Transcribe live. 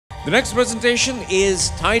The next presentation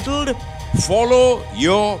is titled Follow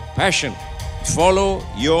Your Passion. Follow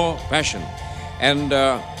Your Passion. And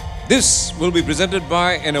this will be presented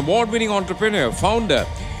by an award-winning entrepreneur, founder,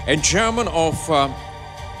 and chairman of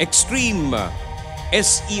Extreme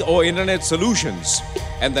SEO Internet Solutions,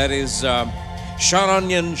 and that is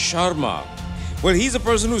Sharanyan Sharma. Well, he's a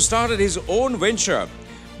person who started his own venture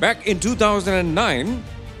back in 2009.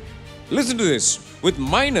 Listen to this, with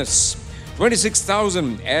minus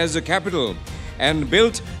 26,000 as a capital, and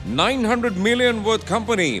built 900 million worth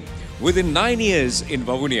company within 9 years in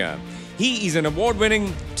Vavonia. He is an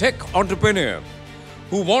award-winning tech entrepreneur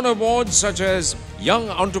who won awards such as Young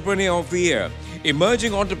Entrepreneur of the Year,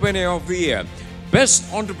 Emerging Entrepreneur of the Year,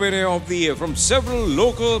 Best Entrepreneur of the Year from several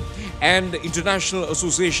local and international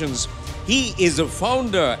associations. He is the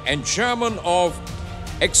founder and chairman of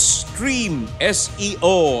Extreme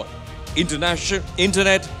SEO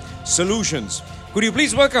Internet Solutions. Could you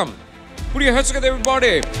please welcome, put your hands together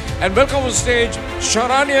everybody, and welcome on stage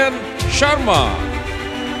Sharanyan Sharma.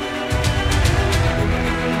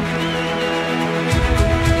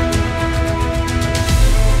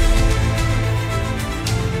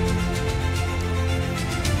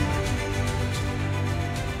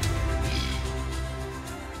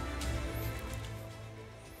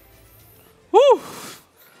 Woo!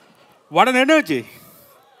 What an energy.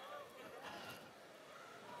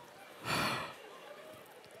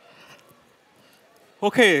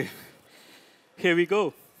 Okay, here we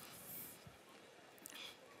go.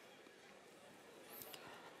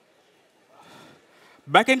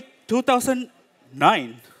 Back in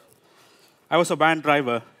 2009, I was a van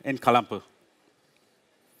driver in Kalampur.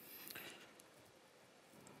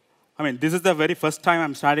 I mean, this is the very first time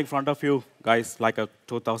I'm standing in front of you guys, like a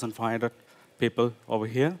 2,500 people over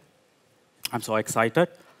here. I'm so excited, a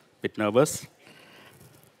bit nervous.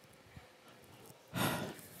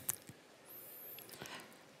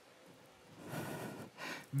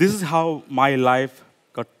 This is how my life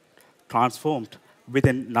got transformed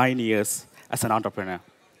within 9 years as an entrepreneur.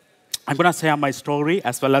 I'm going to share my story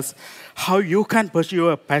as well as how you can pursue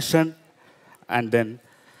a passion, and then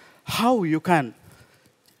how you can,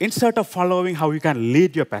 instead of following, how you can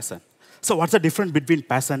lead your passion. So what's the difference between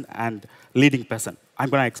passion and leading passion? I'm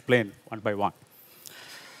going to explain one by one.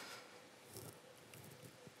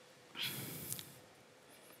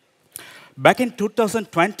 Back in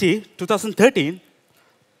 2013,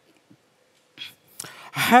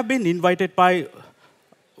 I have been invited by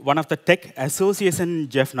one of the tech associations in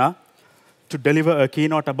Jaffna to deliver a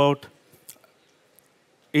keynote about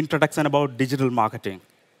introduction about digital marketing.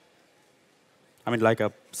 I mean, like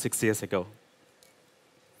 6 years ago.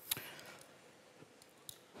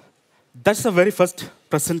 That's the very first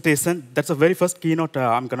presentation. That's the very first keynote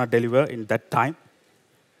I'm going to deliver in that time.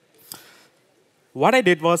 What I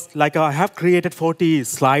did was, like, I have created 40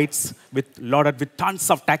 slides loaded with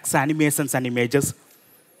tons of text, animations, and images.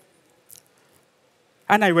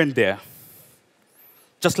 And I went there,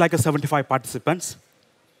 just like 75 participants.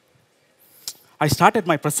 I started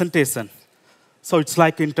my presentation. So it's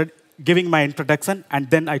like giving my introduction, and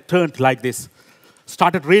then I turned like this,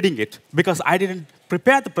 started reading it, because I didn't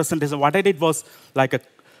prepare the presentation. What I did was like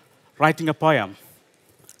writing a poem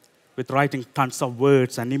with writing tons of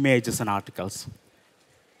words and images and articles.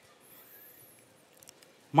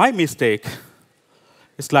 My mistake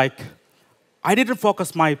is like, I didn't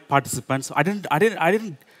focus my participants. I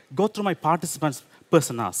didn't go through my participants'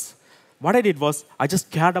 personas. What I did was, I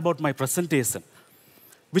just cared about my presentation,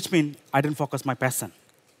 which means I didn't focus my passion.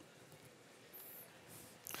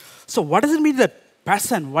 So what does it mean that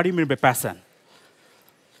passion? What do you mean by passion?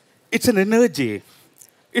 It's an energy.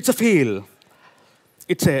 It's a feel.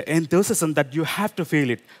 It's an enthusiasm that you have to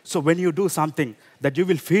feel it. So when you do something, that you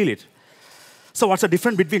will feel it. So what's the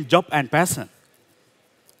difference between job and passion?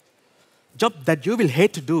 Job that you will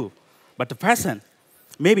hate to do, but the passion,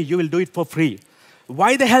 maybe you will do it for free.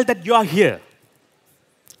 Why the hell that you are here?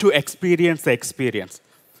 To experience the experience.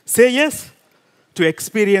 Say yes to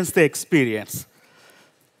experience the experience.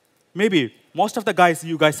 Maybe most of the guys,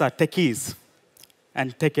 you guys are techies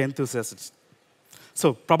and tech enthusiasts.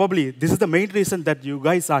 So probably this is the main reason that you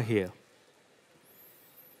guys are here.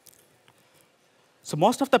 So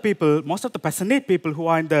most of the people, most of the passionate people who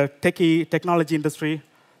are in the technology industry,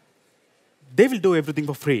 they will do everything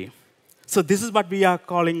for free. So this is what we are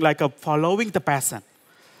calling like a following the passion.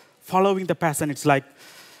 Following the passion, it's like,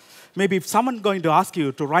 maybe if someone going to ask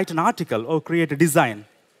you to write an article or create a design,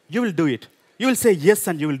 you will do it. You will say yes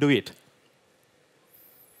and you will do it.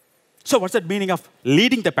 So what's the meaning of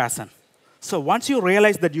leading the passion? So once you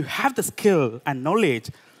realize that you have the skill and knowledge,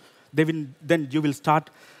 then you will start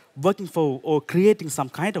working for or creating some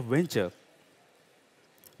kind of venture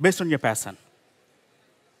based on your passion.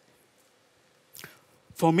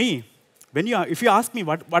 For me, if you ask me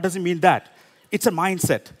what does it mean that, it's a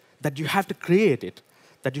mindset that you have to create it,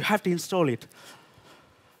 that you have to install it.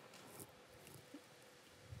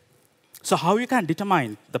 So how you can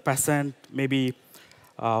determine the passion, maybe,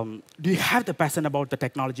 do you have the passion about the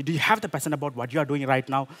technology? Do you have the passion about what you are doing right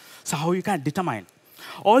now? So how you can determine?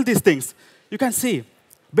 All these things, you can see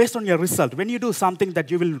based on your result. When you do something that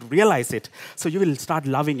you will realize it, so you will start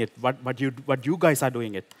loving it, what you guys are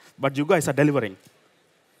doing it, what you guys are delivering.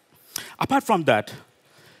 Apart from that,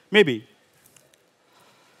 maybe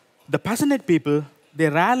the passionate people, they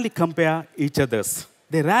rarely compare each others.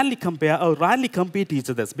 They rarely compare or rarely compete each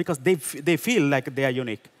others because they feel like they are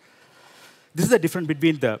unique. This is the difference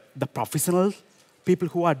between the professional people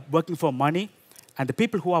who are working for money and the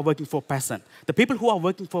people who are working for passion. The people who are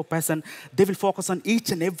working for passion, they will focus on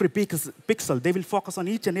each and every pixel. They will focus on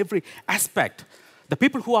each and every aspect. The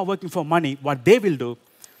people who are working for money, what they will do,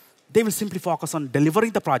 they will simply focus on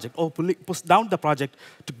delivering the project or push down the project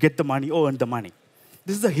to get the money or earn the money.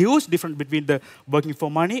 This is a huge difference between the working for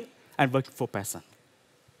money and working for passion.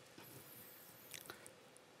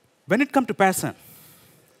 When it comes to passion,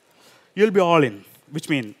 you'll be all in, which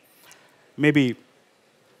means maybe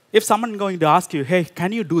if someone is going to ask you, hey,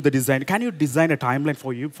 can you do the design? Can you design a timeline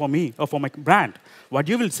for me, or for my brand? What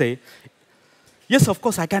you will say, yes, of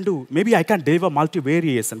course I can do. Maybe I can deliver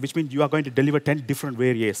multi-variation, which means you are going to deliver 10 different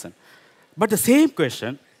variations. But the same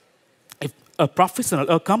question, if a professional,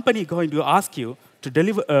 a company is going to ask you to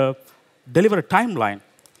deliver a timeline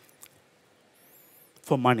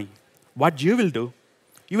for money, what you will do,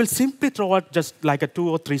 you will simply throw out just like 2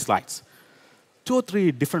 or 3 slides. 2 or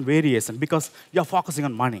 3 different variations because you're focusing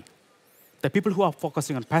on money. The people who are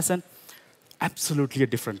focusing on passion, absolutely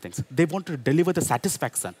different things. They want to deliver the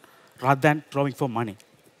satisfaction rather than throwing for money.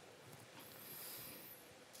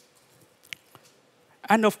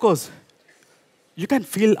 And of course, you can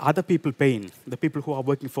feel other people's pain, the people who are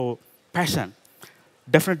working for passion.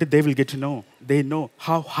 Definitely they will get to know, they know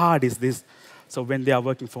how hard is this. So when they are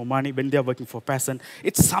working for money, when they are working for passion,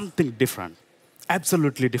 it's something different,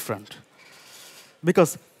 absolutely different.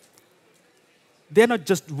 Because they're not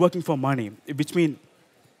just working for money, which means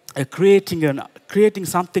creating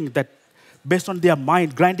something that based on their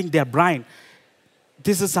mind, grinding their brain.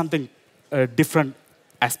 This is something different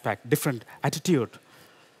aspect, different attitude.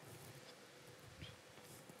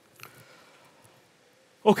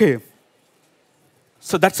 Okay,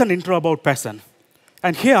 so that's an intro about passion.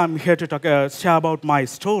 And here I'm here to share about my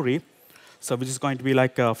story, so which is going to be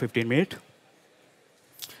like 15 minutes.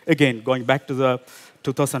 Again, going back to the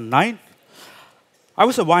 2009, I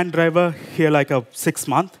was a van driver here like 6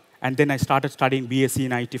 months, and then I started studying BSc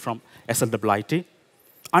in IT from SLWIT.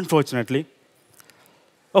 Unfortunately,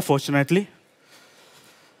 or fortunately,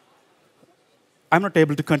 I'm not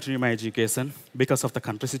able to continue my education because of the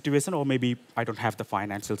country situation, or maybe I don't have the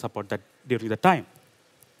financial support that during the time.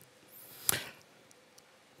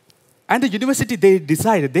 And the university, they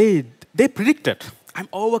decided, they predicted I'm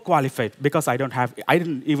overqualified because I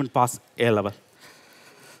didn't even pass A level.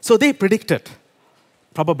 So they predicted,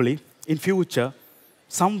 probably in future,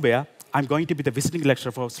 somewhere I'm going to be the visiting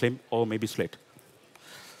lecturer for SLIM or maybe SLIT.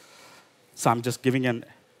 So I'm just giving an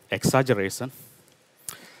exaggeration.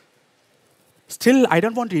 Still, I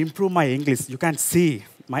don't want to improve my English. You can see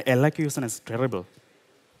my elocution is terrible.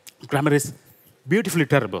 Grammar is beautifully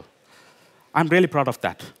terrible. I'm really proud of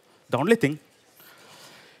that. The only thing,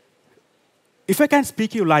 if I can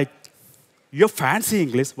speak you like your fancy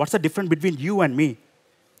English, what's the difference between you and me?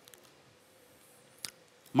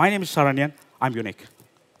 My name is Sharanyan. I'm unique.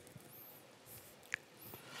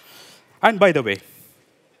 And by the way,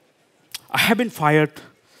 I have been fired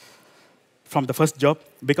from the first job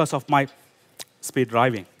because of my speed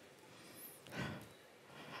driving.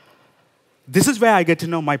 This is where I get to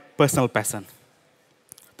know my personal passion.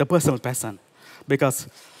 The personal passion. Because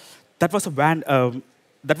that was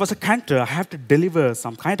a canter. I have to deliver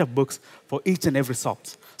some kind of books for each and every shop.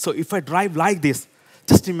 So if I drive like this,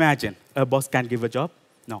 just imagine a boss can give a job.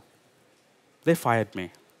 No. They fired me.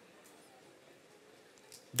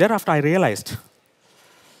 Thereafter, I realized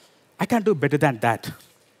I can do better than that.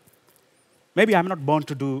 Maybe I'm not born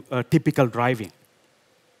to do typical driving.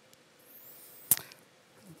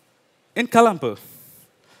 In Colombo,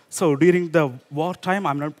 so during the wartime,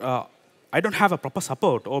 I don't have a proper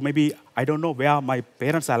support, or maybe I don't know where my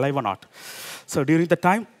parents are alive or not. So during the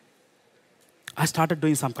time, I started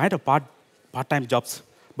doing some kind of part-time jobs,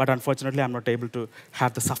 but unfortunately, I'm not able to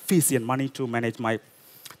have the sufficient money to manage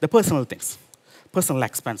the personal things, personal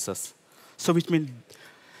expenses. So which means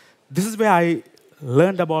This is where I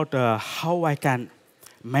learned about how I can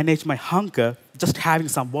manage my hunger just having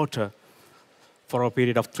some water for a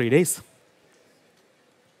period of 3 days.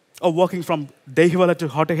 Or walking from Dehiwala to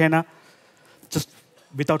Hotahena just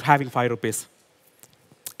without having 5 rupees.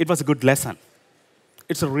 It was a good lesson.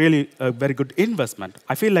 It's a really a very good investment.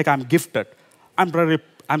 I feel like I'm gifted. I'm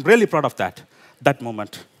really proud of that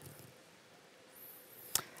moment.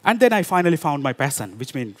 And then I finally found my passion,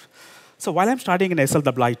 which means, so while I'm studying in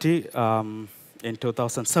SLWIT in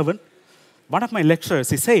 2007, one of my lecturers,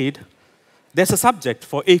 he said, there's a subject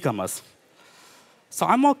for e-commerce. So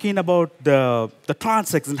I'm more keen about the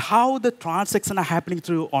transactions, how the transactions are happening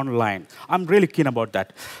through online. I'm really keen about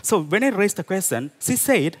that. So when I raised the question, she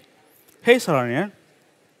said, hey, Sharanyan,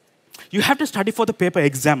 you have to study for the paper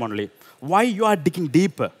exam only. Why you are digging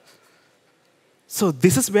deeper? So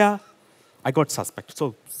this is where I got suspect.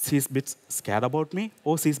 So she's a bit scared about me,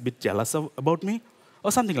 or she's a bit jealous about me,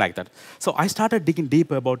 or something like that. So I started digging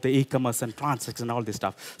deeper about the e-commerce and transactions and all this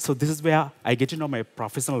stuff. So this is where I get to know my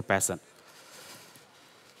professional passion.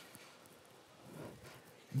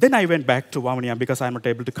 Then I went back to Vavuniya because I'm not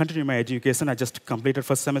able to continue my education. I just completed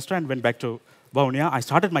first semester and went back to Vavuniya. I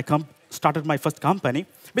started my first company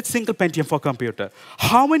with single Pentium 4 computer.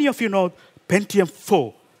 How many of you know Pentium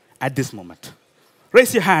 4 at this moment?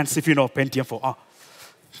 Raise your hands if you know Pentium 4. Oh,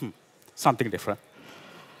 something different.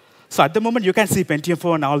 So at the moment, you can see Pentium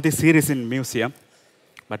 4 and all these series in museum.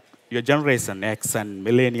 But your generation, X and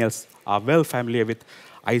millennials, are well familiar with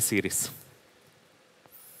I series.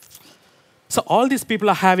 So all these people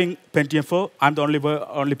are having Pentium 4. I'm the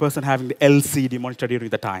only person having the LCD monitor during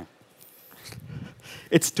the time.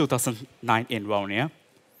 It's 2009 in Vavuniya.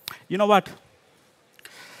 You know what?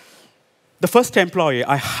 The first employee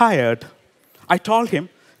I hired, I told him,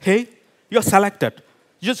 hey, you're selected.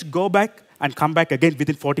 Just go back and come back again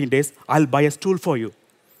within 14 days. I'll buy a stool for you.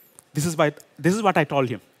 This is what I told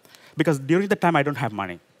him. Because during the time, I don't have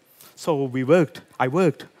money. So I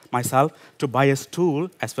worked myself to buy a stool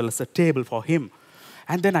as well as a table for him.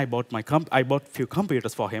 And then I bought a few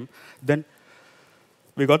computers for him. Then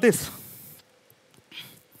we got this.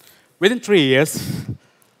 Within 3 years,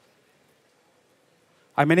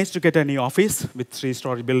 I managed to get a new office with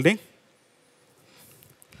 3-story building.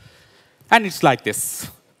 And it's like this.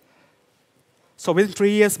 So within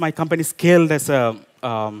 3 years, my company scaled as an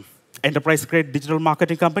enterprise-grade digital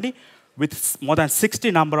marketing company with more than 60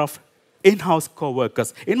 number of in-house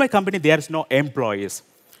co-workers. In my company, there is no employees.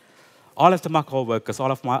 All of them are co-workers.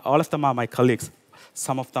 All of them are my colleagues.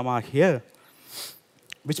 Some of them are here,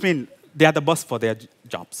 which means they are the boss for their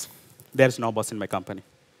jobs. There is no boss in my company.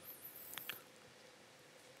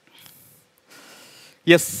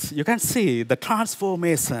 Yes, you can see the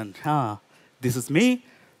transformation. This is me.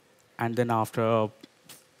 And then after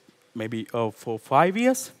maybe 4 or 5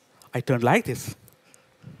 years, I turned like this.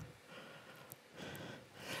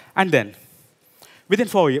 And then, within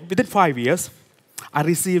 5 years, I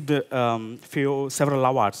received several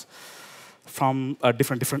awards from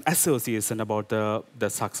different associations about the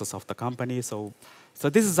success of the company. So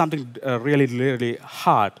this is something really, really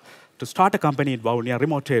hard to start a company in Vavuniya,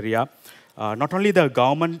 remote area. Not only the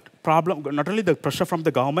government problem, not only the pressure from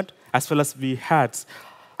the government, as well as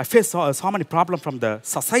I faced so many problems from the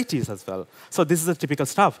societies as well. So this is the typical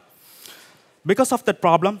stuff. Because of that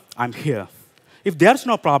problem, I'm here. If there's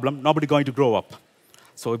no problem, nobody's going to grow up.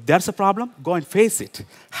 So if there's a problem, go and face it.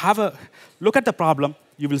 Look at the problem,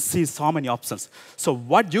 you will see so many options. So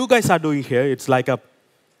what you guys are doing here, it's like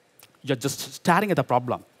you're just staring at the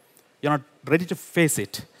problem. You're not ready to face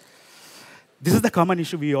it. This is the common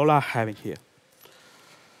issue we all are having here.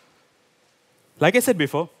 Like I said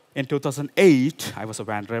before, in 2008, I was a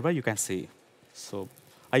van driver, you can see. So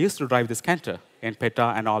I used to drive this Canter in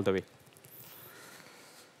Peta and all the way.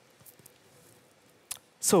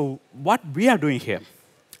 So what we are doing here,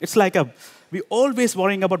 it's like we're always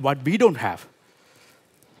worrying about what we don't have,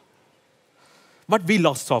 what we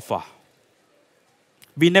lost so far.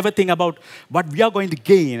 We never think about what we are going to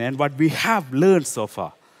gain and what we have learned so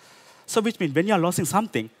far. So which means when you're losing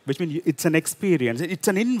something, which means it's an experience, it's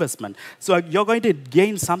an investment. So you're going to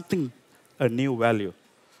gain something, a new value.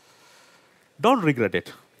 Don't regret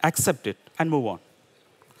it. Accept it and move on.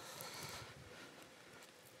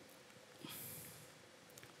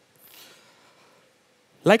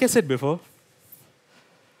 Like I said before,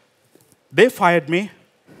 they fired me.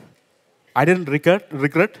 I didn't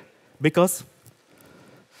regret because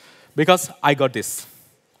I got this.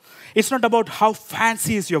 It's not about how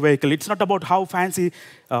fancy is your vehicle. It's not about how fancy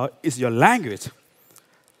is your language.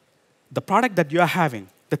 The product that you are having,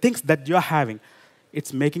 the things that you are having,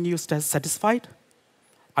 it's making you satisfied?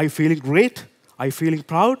 Are you feeling great? Are you feeling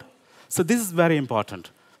proud? So this is very important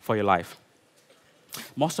for your life.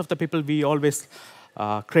 Most of the people, we always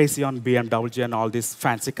crazy on BMW and all these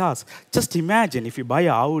fancy cars. Just imagine if you buy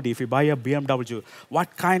a Audi, if you buy a BMW,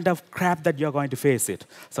 what kind of crap that you're going to face it.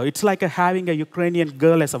 So it's like having a Ukrainian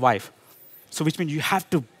girl as a wife. So which means you have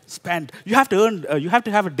to spend, you have to earn, you have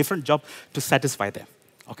to have a different job to satisfy them.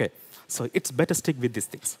 Okay, so it's better stick with these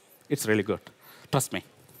things. It's really good, trust me.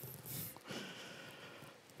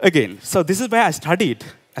 Again, so this is where I studied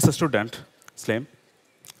as a student, Slim.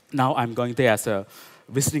 Now I'm going there as a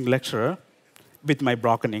visiting lecturer with my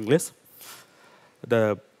broken English.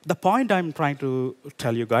 The point I'm trying to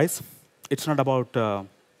tell you guys, it's not about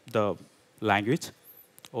the language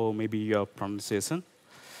or maybe your pronunciation.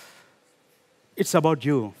 It's about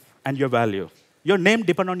you and your value. Your name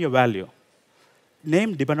depends on your value.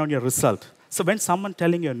 Name depends on your result. So when someone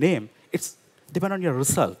telling your name, it's depend on your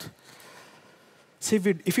result. See,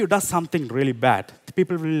 if you do something really bad,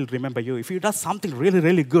 people will remember you. If you do something really,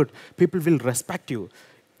 really good, people will respect you.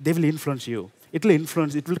 They will influence you. It will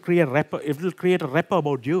influence, it will create a rapport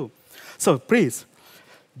about you. So please,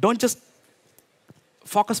 don't just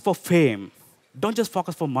focus for fame. Don't just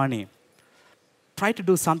focus for money. Try to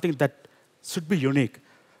do something that should be unique.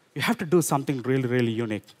 You have to do something really, really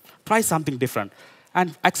unique. Try something different.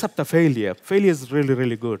 And accept the failure. Failure is really,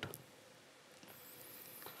 really good.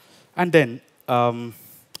 And then,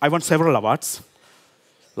 I won several awards,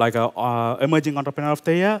 like Emerging Entrepreneur of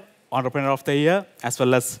the Year, as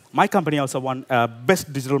well as my company also won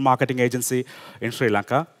Best Digital Marketing Agency in Sri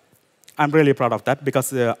Lanka. I'm really proud of that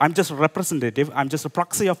because I'm just a representative. I'm just a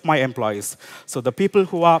proxy of my employees. So the people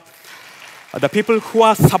who are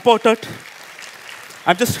supported,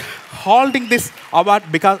 I'm just holding this award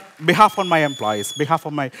because behalf of my employees, behalf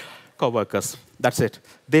of my co-workers. That's it.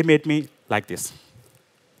 They made me like this.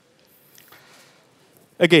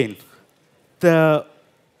 Again, Mr.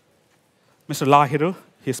 Lahiru,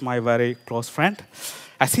 he's my very close friend.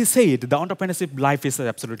 As he said, the entrepreneurship life is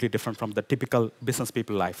absolutely different from the typical business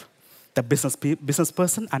people life. The business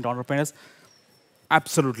person and entrepreneurs,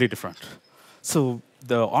 absolutely different. So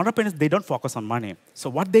the entrepreneurs, they don't focus on money.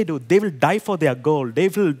 So what they do, they will die for their goal. They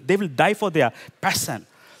will die for their passion.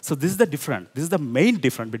 So this is the difference. This is the main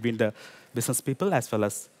difference between the business people as well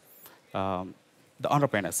as the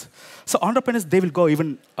entrepreneurs. So entrepreneurs, they will go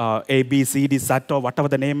even A, B, C, D, SAT, or whatever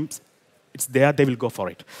the names it's there, they will go for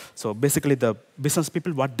it. So basically, the business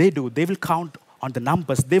people, what they do, they will count on the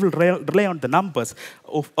numbers. They will rely on the numbers.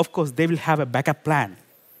 Of course, they will have a backup plan.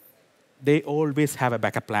 They always have a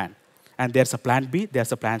backup plan. And there's a plan B,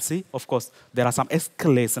 there's a plan C. Of course, there are some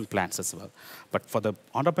escalation plans as well. But for the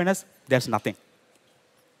entrepreneurs, there's nothing.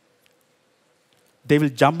 They will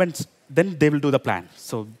jump and then they will do the plan.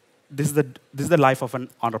 So this is the life of an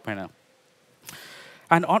entrepreneur.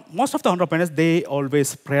 And most of the entrepreneurs, they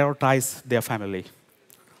always prioritize their family.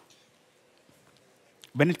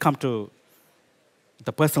 When it comes to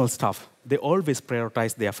the personal stuff, they always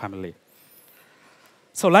prioritize their family.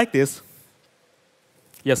 So like this,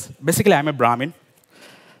 yes, basically I'm a Brahmin.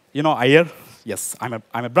 You know, Iyer, yes, I'm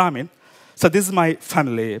a Brahmin. So this is my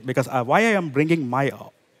family, because why I am bringing my,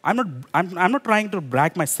 I'm not trying to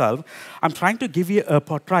brag myself. I'm trying to give you a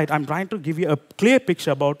portrait. I'm trying to give you a clear picture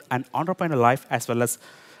about an entrepreneur life as well as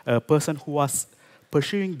a person who was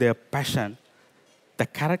pursuing their passion. The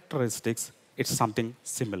characteristics, it's something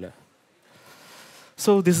similar.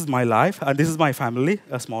 So this is my life, and this is my family,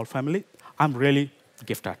 a small family. I'm really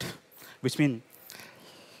gifted, which means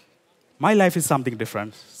my life is something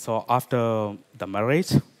different. So after the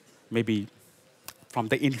marriage, maybe from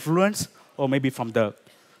the influence or maybe from the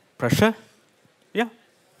pressure, yeah.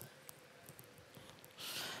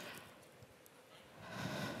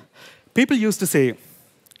 People used to say,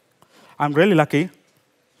 I'm really lucky,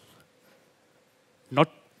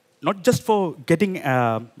 not just for getting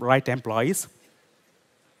right employees.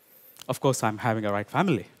 Of course, I'm having a right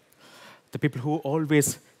family. The people who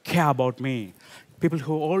always care about me, people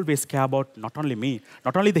who always care about not only me,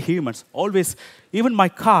 not only the humans, always, even my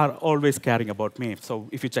car always caring about me. So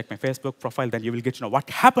if you check my Facebook profile, then you will get to know what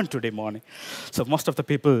happened today morning. So most of the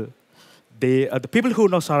people, the people who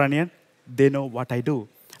know Sharanyan, they know what I do,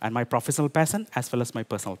 and my professional passion as well as my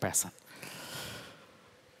personal passion.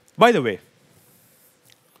 By the way,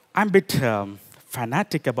 I'm a bit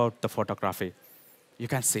fanatic about the photography. You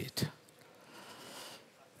can see it.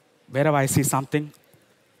 Wherever I see something,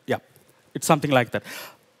 yeah, it's something like that.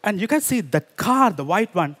 And you can see that car, the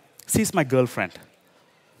white one, she's my girlfriend.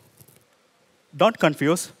 Don't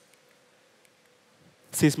confuse.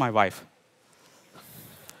 She's my wife.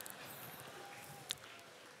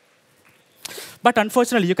 But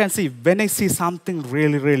unfortunately, you can see when I see something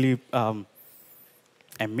really, really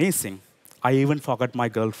amazing. I even forgot my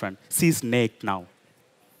girlfriend. She's naked now.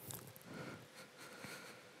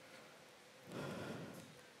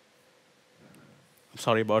 I'm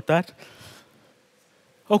sorry about that.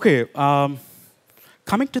 Okay,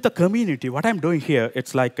 coming to the community, what I'm doing here,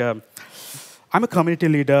 it's like I'm a community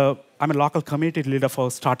leader. I'm a local community leader for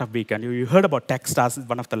Startup Week. And you heard about Techstars,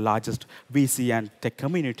 one of the largest VC and tech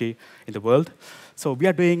community in the world. So we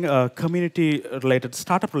are doing community-related,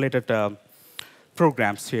 startup-related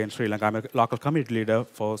programs here in Sri Lanka. I'm a local community leader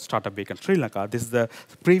for Startup Week in Sri Lanka. This is the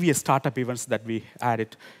previous startup events that we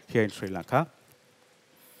added here in Sri Lanka.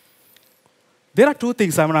 There are two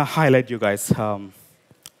things I want to highlight you guys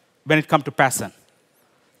when it comes to passion.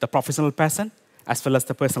 The professional passion as well as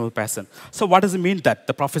the personal passion. So what does it mean that,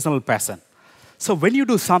 the professional passion? So when you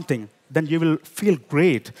do something, then you will feel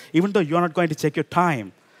great, even though you're not going to check your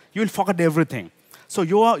time. You will forget everything. So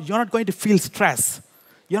you're not going to feel stress.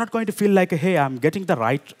 You're not going to feel like, hey, I'm getting the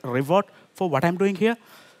right reward for what I'm doing here.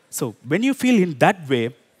 So when you feel in that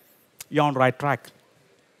way, you're on the right track.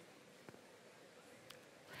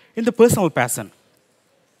 In the personal passion,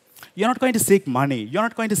 you're not going to seek money. You're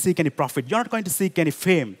not going to seek any profit. You're not going to seek any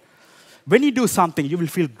fame. When you do something, you will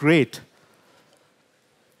feel great.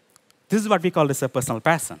 This is what we call as a personal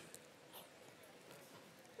passion.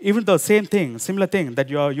 Even though same thing, similar thing, that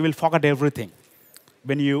you will forget everything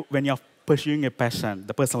when you're pursuing a passion,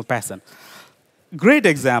 the personal passion. Great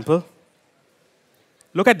example.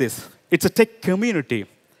 Look at this. It's a tech community.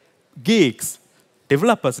 Geeks,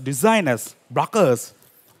 developers, designers, brokers,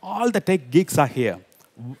 all the tech geeks are here.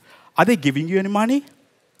 Are they giving you any money?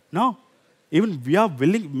 No. Even we are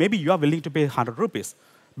willing, maybe you are willing to pay 100 rupees.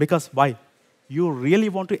 Because why? You really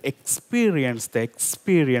want to experience the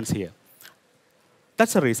experience here.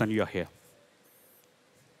 That's the reason you are here.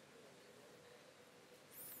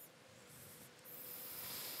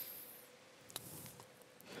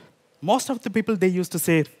 Most of the people, they used to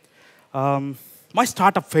say, my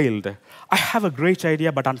startup failed. I have a great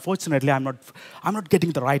idea, but unfortunately, I'm not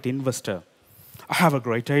getting the right investor. I have a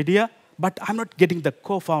great idea, but I'm not getting the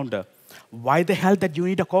co-founder. Why the hell that you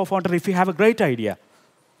need a co-founder if you have a great idea?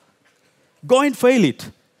 Go and fail it.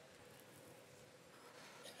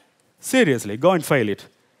 Seriously, go and fail it.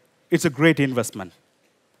 It's a great investment.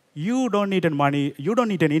 You don't need any money. You don't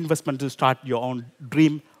need an investment to start your own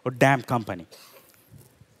dream or damn company.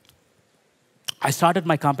 I started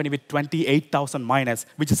my company with 28,000 minus,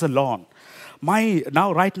 which is a loan.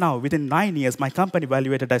 Right now, within 9 years, my company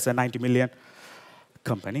valuated as a 90 million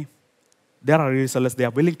company. There are resellers, they are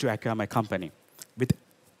willing to acquire my company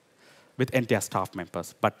with entire staff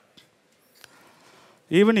members. But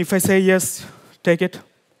even if I say yes, take it,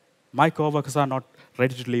 my coworkers are not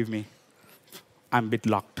ready to leave me. I'm a bit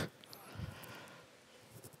locked.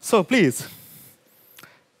 So please,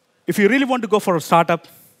 if you really want to go for a startup,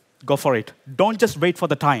 go for it. Don't just wait for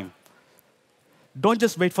the time. Don't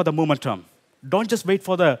just wait for the momentum. Don't just wait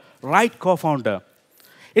for the right co-founder.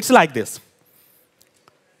 It's like this.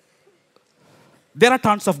 There are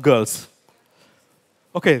tons of girls.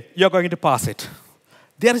 Okay, you're going to pass it.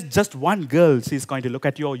 There is just one girl, she's going to look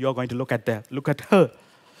at you, or you're going to look at her.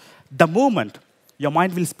 The moment your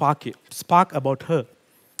mind will spark about her,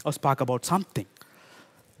 or spark about something,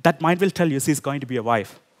 that mind will tell you she's going to be a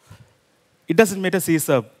wife. It doesn't matter she's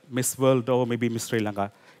a Miss World or maybe Miss Sri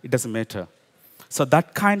Lanka. It doesn't matter. So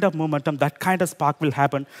that kind of momentum, that kind of spark will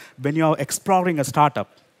happen when you're exploring a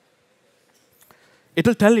startup. It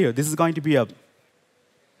will tell you this is going to be a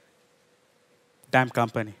damn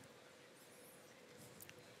company.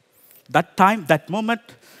 That time, that moment,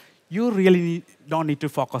 you really don't need to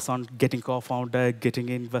focus on getting co-founder, getting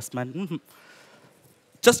investment.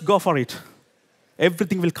 Just go for it.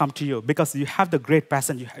 Everything will come to you because you have the great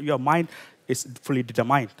passion. Your mind is fully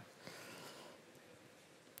determined.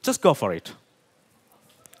 Just go for it.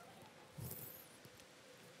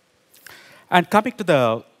 And coming to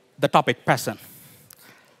the topic, passion.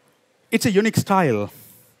 It's a unique style,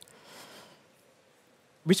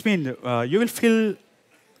 which means you will feel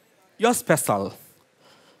you're special.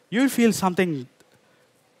 You will feel something,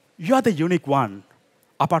 you are the unique one,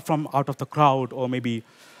 apart from out of the crowd, or maybe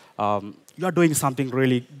you are doing something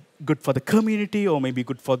really good for the community, or maybe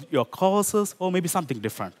good for your causes, or maybe something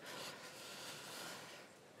different.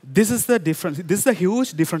 This is the difference. This is a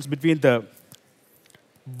huge difference between the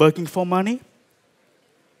working for money,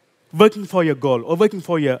 working for your goal, or working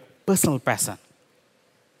for your personal passion.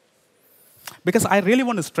 Because I really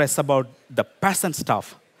want to stress about the passion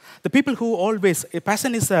stuff. The people who always,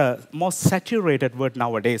 passion is a most saturated word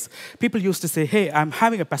nowadays. People used to say, hey, I'm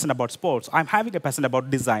having a passion about sports. I'm having a passion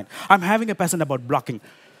about design. I'm having a passion about blocking.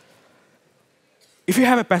 If you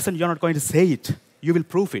have a passion, you're not going to say it. you will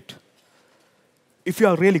prove it. If you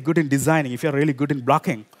are really good in designing, if you are really good in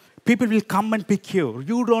blocking, people will come and pick you.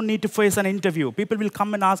 You don't need to face an interview. People will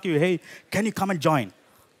come and ask you, hey, can you come and join?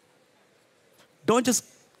 Don't just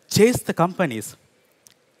chase the companies.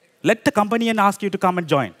 Let the company and ask you to come and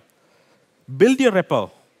join. Build your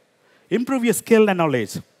rapport. Improve your skill and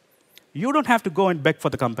knowledge. You don't have to go and beg for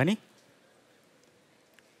the company.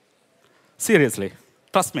 Seriously,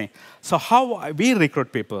 trust me. So how we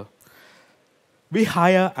recruit people? We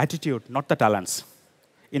hire attitude, not the talents.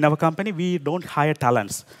 In our company, we don't hire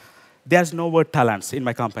talents. There's no word talents in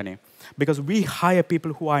my company because we hire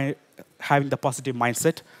people who are having the positive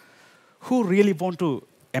mindset, who really want to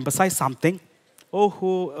emphasize something,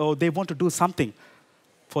 or they want to do something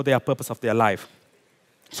for their purpose of their life.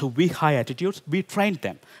 So we hire attitudes, we train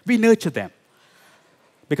them, we nurture them.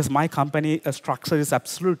 Because my company structure is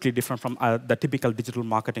absolutely different from the typical digital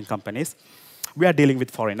marketing companies. We are dealing with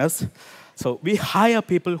foreigners. So we hire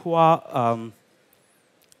people who are,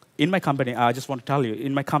 in my company, I just want to tell you,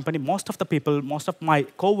 in my company, most of the people, most of my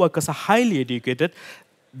co-workers are highly educated.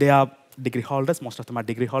 They are degree holders, most of them are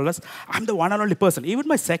degree holders. I'm the one and only person. Even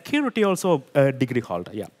my security also a degree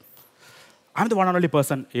holder, yeah. I'm the one and only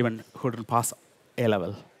person even who didn't pass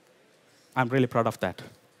A-level. I'm really proud of that.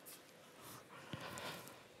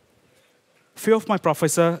 Few of my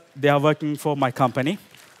professors, they are working for my company.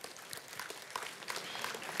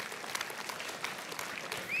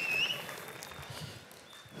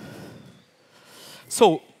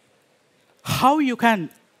 So, how you can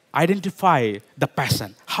identify the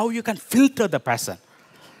passion? How you can filter the passion?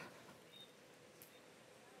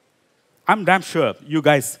 I'm damn sure you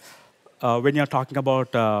guys, when you're talking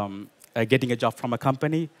about getting a job from a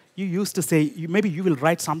company, you used to say, maybe you will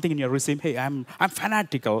write something in your resume, hey, I'm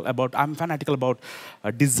fanatical about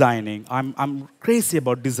designing. I'm crazy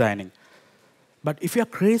about designing. But if you're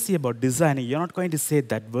crazy about designing, you're not going to say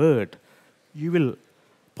that word. You will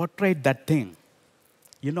portray that thing.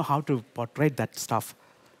 You know how to portray that stuff.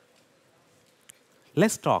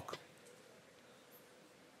 Let's talk.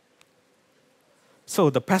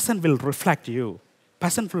 So the passion will reflect you.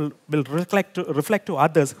 Passion will reflect to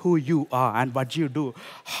others who you are and what you do,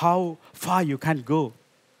 how far you can go.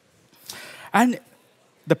 And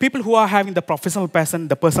the people who are having the professional passion,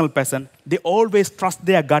 the personal passion, they always trust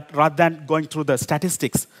their gut rather than going through the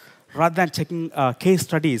statistics, rather than checking case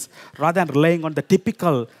studies, rather than relying on the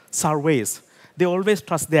typical surveys. They always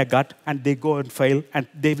trust their gut and they go and fail and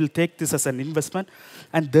they will take this as an investment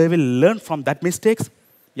and they will learn from that mistakes.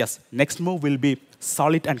 Yes, next move will be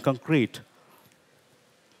solid and concrete.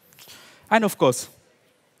 And of course,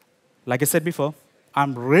 like I said before,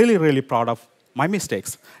 I'm really, really proud of my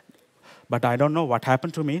mistakes. But I don't know what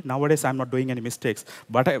happened to me. Nowadays, I'm not doing any mistakes.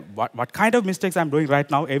 But what kind of mistakes I'm doing right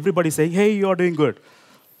now, everybody's saying, hey, you're doing good.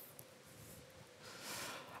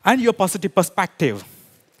 And your positive perspective,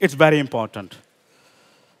 it's very important.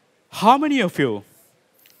 How many of you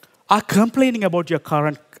are complaining about your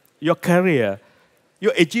career,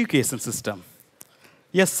 your education system?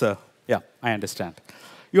 Yes, sir. Yeah, I understand.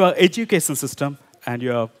 Your education system and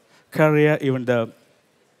your career, even the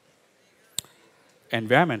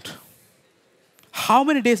environment. How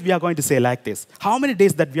many days we are going to say like this? How many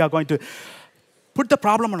days that we are going to put the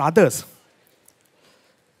problem on others?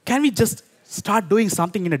 Can we just start doing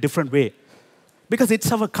something in a different way? Because it's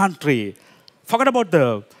our country. Forget about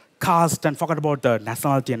the caste and forget about the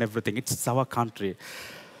nationality and everything. It's our country.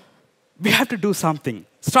 We have to do something.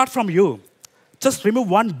 Start from you. Just remove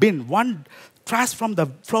one bin, one trash from the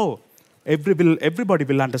floor. Everybody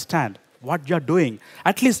will understand what you're doing.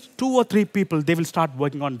 At least 2 or 3 people, they will start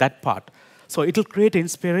working on that part. So it will create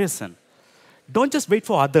inspiration. Don't just wait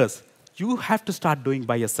for others. You have to start doing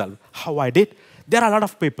by yourself. How I did. There are a lot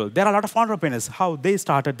of people, there are a lot of entrepreneurs, how they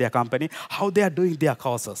started their company, how they are doing their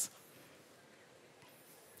causes.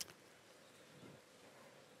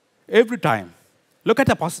 Every time, look at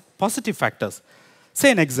the positive factors.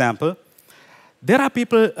 Say an example. There are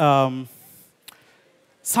people,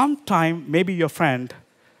 sometime maybe your friend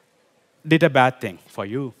did a bad thing for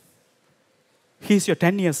you. He's your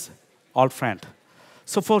 10 years old friend.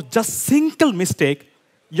 So for just single mistake,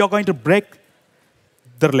 you're going to break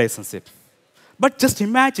the relationship. But just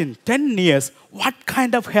imagine 10 years, what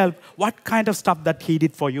kind of help, what kind of stuff that he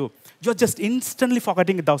did for you. You're just instantly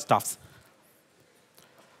forgetting those stuffs.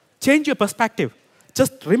 Change your perspective.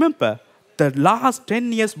 Just remember the last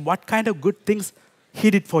 10 years, what kind of good things he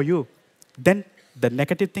did for you. Then the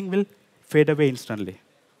negative thing will fade away instantly.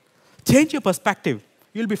 Change your perspective.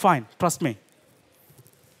 You'll be fine. Trust me.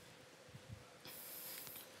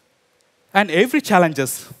 And every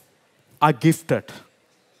challenges are gifted.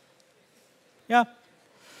 Yeah.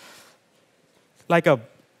 like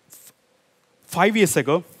 5 years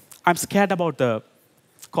ago, I'm scared about the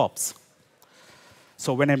cops.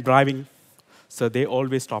 So when I'm driving, so they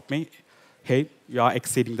always stop me. Hey, you are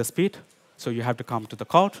exceeding the speed, so you have to come to the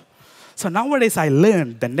court. So nowadays, I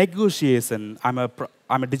learned the negotiation. I'm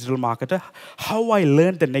a digital marketer. How I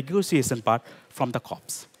learned the negotiation part from the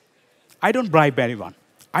cops. I don't bribe anyone.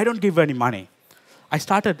 I don't give any money. I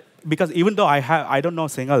started, because even though I don't know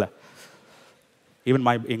Sinhala, even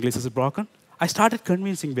my English is broken, I started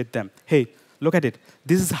convincing with them, hey, look at it.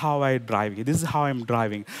 This is how I drive. This is how I'm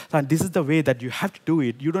driving. And this is the way that you have to do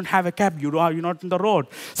it. You don't have a cab. You're not on the road.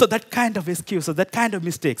 So that kind of excuse, so that kind of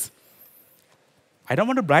mistakes. I don't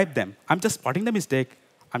want to bribe them. I'm just spotting the mistake.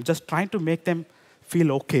 I'm just trying to make them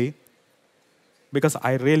feel okay, because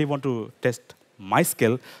I really want to test my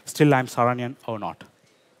skill, still I'm Sharanyan or not.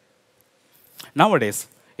 Nowadays,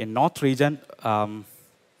 in North region,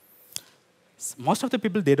 most of the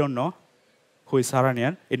people, they don't know who is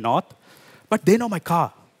Sharanyan in North, but they know my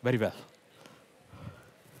car very well.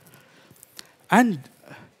 And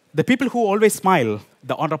the people who always smile,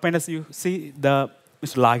 the entrepreneurs, you see, the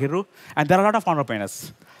Mr. Lahiru, and there are a lot of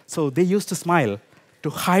entrepreneurs. So they used to smile to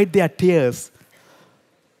hide their tears.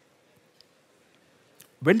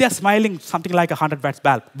 When they are smiling, something like 100 watts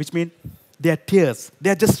bulb, which means their tears, they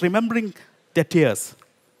are just remembering their tears.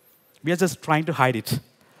 We are just trying to hide it,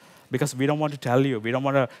 because we don't want to tell you, we don't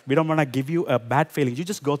want to give you a bad feeling. You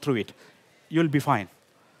just go through it. You'll be fine.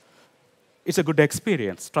 It's a good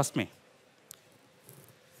experience, trust me.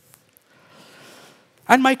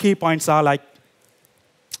 And my key points are like,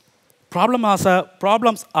 problems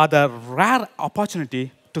are the rare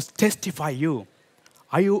opportunity to testify you.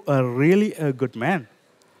 Are you really a good man?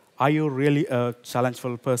 Are you really a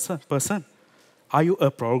challengeful person? Are you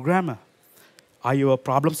a programmer? Are you a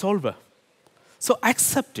problem solver? So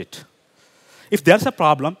accept it. If there's a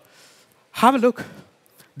problem, have a look.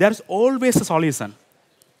 There's always a solution.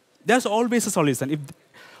 There's always a solution.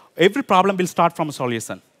 Every problem will start from a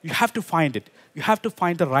solution. You have to find it. You have to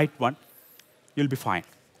find the right one. You'll be fine.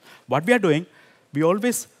 What we are doing, we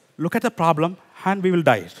always look at the problem and we will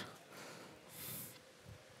die it.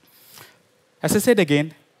 As I said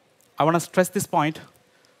again, I want to stress this point,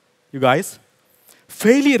 you guys.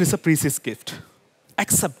 Failure is a precious gift.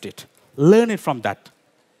 Accept it. Learn it from that.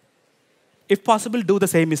 If possible, do the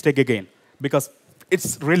same mistake again, because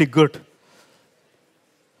it's really good.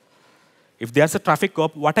 If there's a traffic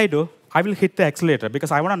cop, what I do, I will hit the accelerator,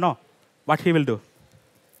 because I want to know what he will do.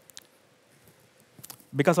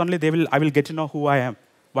 Because only I will get to know who I am,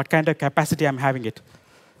 what kind of capacity I'm having it.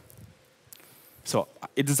 So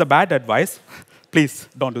it is a bad advice. Please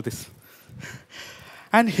don't do this.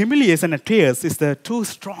 And humiliation and tears is the two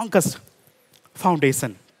strongest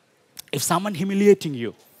foundation. If someone humiliating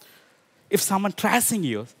you, if someone trashing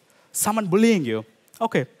you, someone bullying you,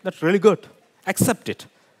 okay, that's really good. Accept it.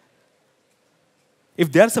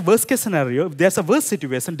 If there's a worst case scenario, if there's a worst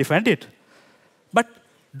situation, defend it. But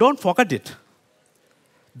don't forget it.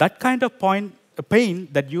 That kind of pain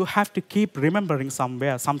that you have to keep remembering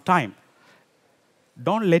somewhere, sometime.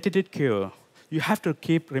 Don't let it cure. You have to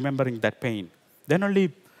keep remembering that pain. Then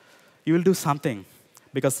only you will do something.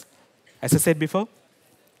 Because, as I said before,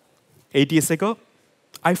 8 years ago,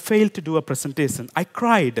 I failed to do a presentation. I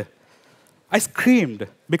cried. I screamed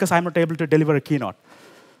because I'm not able to deliver a keynote.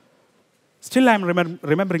 Still, I'm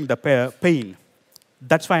remembering the pain.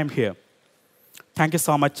 That's why I'm here. Thank you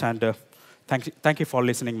so much, and thank you for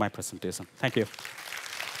listening to my presentation. Thank you.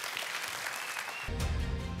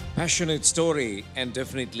 Passionate story, and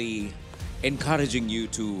definitely encouraging you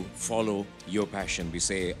to follow your passion. We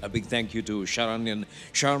say a big thank you to Sharanyan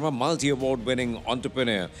Sharma, multi-award winning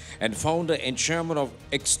entrepreneur and founder and chairman of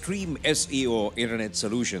Extreme SEO Internet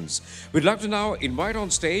Solutions. We'd like to now invite on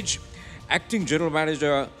stage Acting General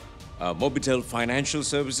Manager, Mobitel Financial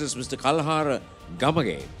Services, Mr. Kalhar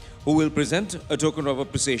Gamage, who will present a token of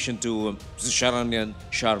appreciation to Mr. Sharanyan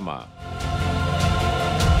Sharma.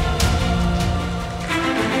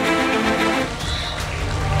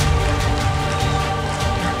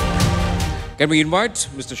 Can we invite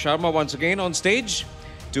Mr. Sharma once again on stage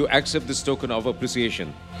to accept this token of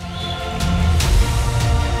appreciation?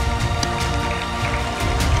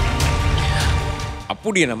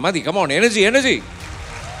 Appudiyana, Madi, come on, energy, energy.